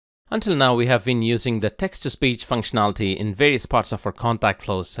Until now, we have been using the text-to-speech functionality in various parts of our contact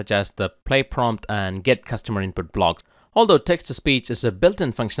flows, such as the play prompt and get customer input blocks. Although text-to-speech is a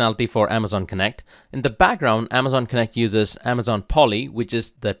built-in functionality for Amazon Connect, in the background, Amazon Connect uses Amazon Polly, which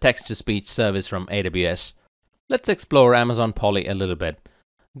is the text-to-speech service from AWS. Let's explore Amazon Polly a little bit.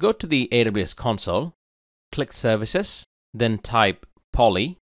 Go to the AWS console, click Services, then type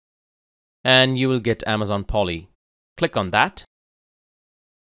Polly, and you will get Amazon Polly. Click on that,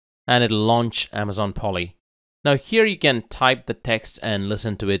 and it'll launch Amazon Polly. Now here you can type the text and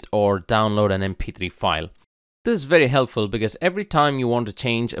listen to it or download an MP3 file. This is very helpful because every time you want to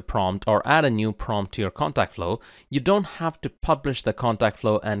change a prompt or add a new prompt to your contact flow, you don't have to publish the contact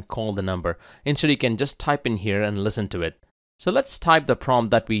flow and call the number. Instead, you can just type in here and listen to it. So let's type the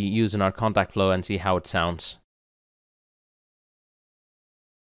prompt that we use in our contact flow and see how it sounds.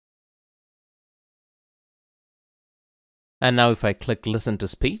 And now if I click Listen to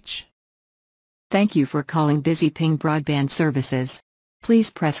Speech. Thank you for calling Busy Ping Broadband Services.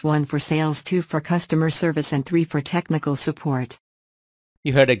 Please press 1 for sales, 2 for customer service, and 3 for technical support.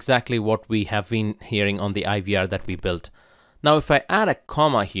 You heard exactly what we have been hearing on the IVR that we built. Now if I add a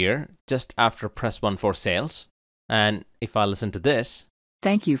comma here, just after press 1 for sales, and if I listen to this.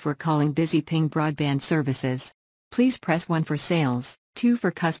 Thank you for calling Busy Ping Broadband Services. Please press 1 for sales, 2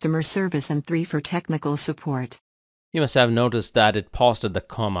 for customer service, and 3 for technical support. You must have noticed that it paused at the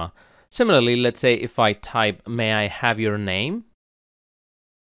comma. Similarly, let's say if I type, "May I have your name?"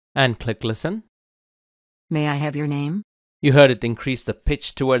 and click Listen. May I have your name? You heard it increase the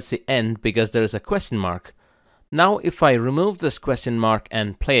pitch towards the end because there is a question mark. Now if I remove this question mark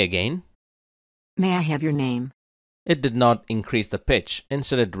and play again. May I have your name? It did not increase the pitch.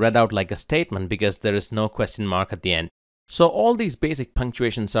 Instead, it read out like a statement because there is no question mark at the end. So all these basic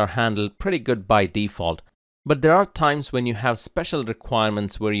punctuations are handled pretty good by default. But there are times when you have special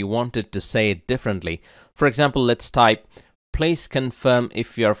requirements where you want it to say it differently. For example, let's type, "Please confirm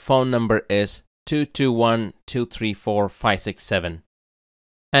if your phone number is 221-234-567.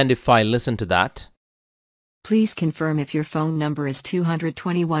 And if I listen to that. Please confirm if your phone number is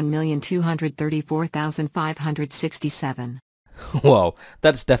 221,234,567. Whoa,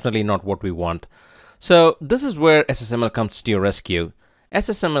 that's definitely not what we want. So this is where SSML comes to your rescue.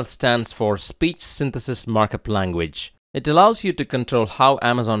 SSML stands for Speech Synthesis Markup Language. It allows you to control how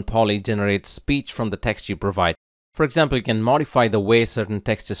Amazon Polly generates speech from the text you provide. For example, you can modify the way certain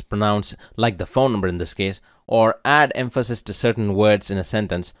text is pronounced, like the phone number in this case, or add emphasis to certain words in a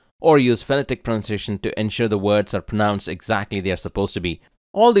sentence, or use phonetic pronunciation to ensure the words are pronounced exactly they are supposed to be.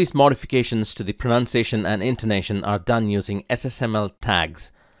 All these modifications to the pronunciation and intonation are done using SSML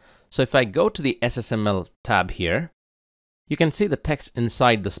tags. So if I go to the SSML tab here, you can see the text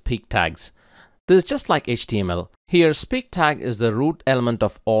inside the speak tags. This is just like HTML. Here, speak tag is the root element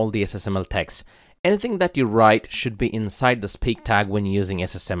of all the SSML text. Anything that you write should be inside the speak tag when using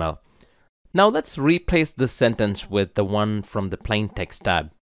SSML. Now let's replace this sentence with the one from the plain text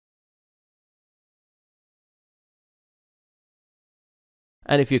tab.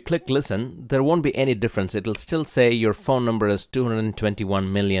 And if you click Listen, there won't be any difference. It'll still say your phone number is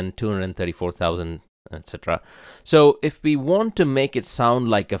 221,234,000. etc. So if we want to make it sound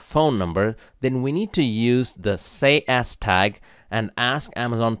like a phone number, then we need to use the say as tag and ask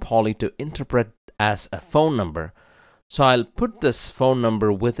Amazon Polly to interpret as a phone number. So I'll put this phone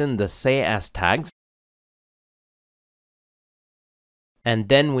number within the say as tags. And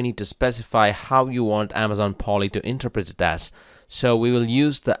then we need to specify how you want Amazon Polly to interpret it as. So we will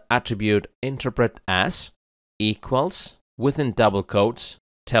use the attribute interpret as equals within double quotes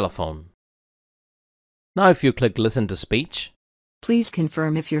telephone. Now if you click Listen to Speech. Please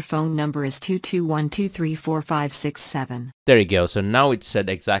confirm if your phone number is 221-234-567. There you go. So now it's said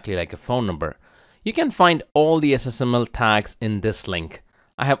exactly like a phone number. You can find all the SSML tags in this link.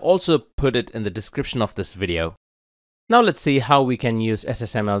 I have also put it in the description of this video. Now let's see how we can use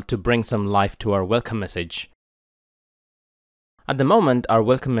SSML to bring some life to our welcome message. At the moment, our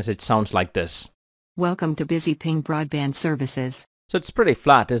welcome message sounds like this. Welcome to Busy Ping Broadband Services. So it's pretty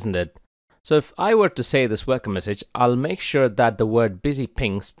flat, isn't it? So if I were to say this welcome message, I'll make sure that the word Busy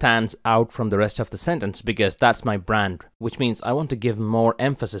Ping stands out from the rest of the sentence because that's my brand, which means I want to give more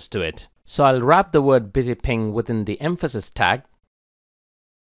emphasis to it. So I'll wrap the word Busy Ping within the emphasis tag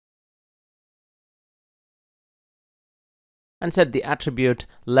and set the attribute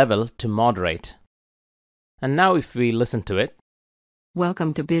level to moderate. And now if we listen to it.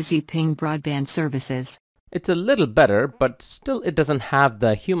 Welcome to Busy Ping Broadband Services. It's a little better, but still it doesn't have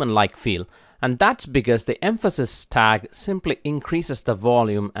the human-like feel. And that's because the emphasis tag simply increases the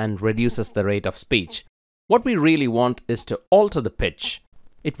volume and reduces the rate of speech. What we really want is to alter the pitch.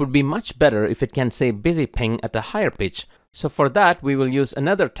 It would be much better if it can say busy ping at a higher pitch. So for that, we will use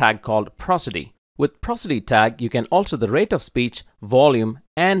another tag called prosody. With prosody tag, you can alter the rate of speech, volume,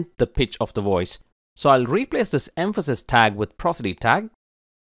 and the pitch of the voice. So I'll replace this emphasis tag with prosody tag.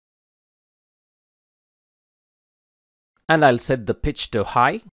 And I'll set the pitch to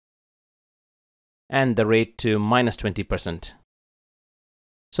high and the rate to -20%.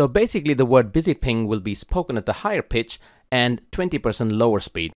 So basically the word busy ping will be spoken at a higher pitch and 20% lower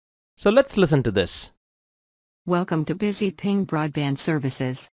speed. So let's listen to this. Welcome to Busy Ping Broadband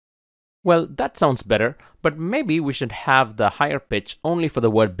Services. Well, that sounds better, but maybe we should have the higher pitch only for the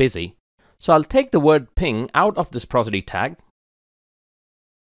word busy. So I'll take the word ping out of this prosody tag.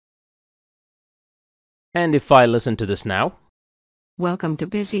 And if I listen to this now. Welcome to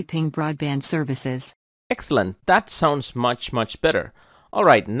Busy Ping Broadband Services. Excellent, that sounds much better.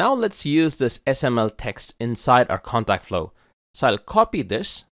 Alright, now let's use this SML text inside our contact flow. So I'll copy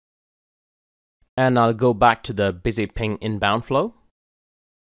this and I'll go back to the busy ping inbound flow.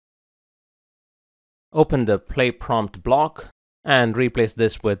 Open the play prompt block and replace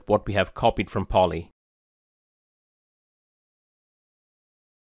this with what we have copied from Poly.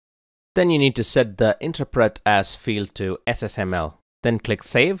 Then you need to set the interpret as field to SSML. Then click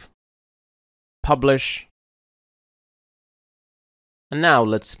Save, Publish. And now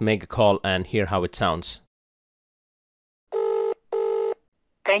let's make a call and hear how it sounds.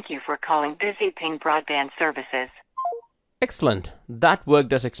 Thank you for calling Busy Ping Broadband Services. Excellent, that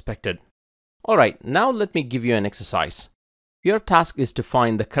worked as expected. Alright, now let me give you an exercise. Your task is to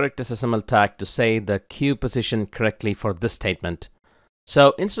find the correct SSML tag to say the queue position correctly for this statement.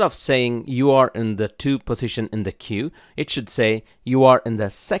 So instead of saying you are in the 2 position in the queue, it should say you are in the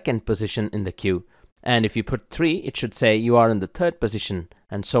 2nd position in the queue. And if you put 3, it should say you are in the 3rd position,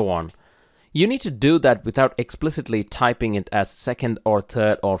 and so on. You need to do that without explicitly typing it as 2nd or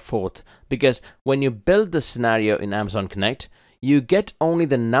 3rd or 4th, because when you build the scenario in Amazon Connect, you get only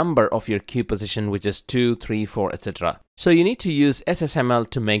the number of your queue position, which is 2, 3, 4, etc. So you need to use SSML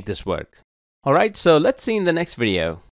to make this work. Alright, so let's see in the next video.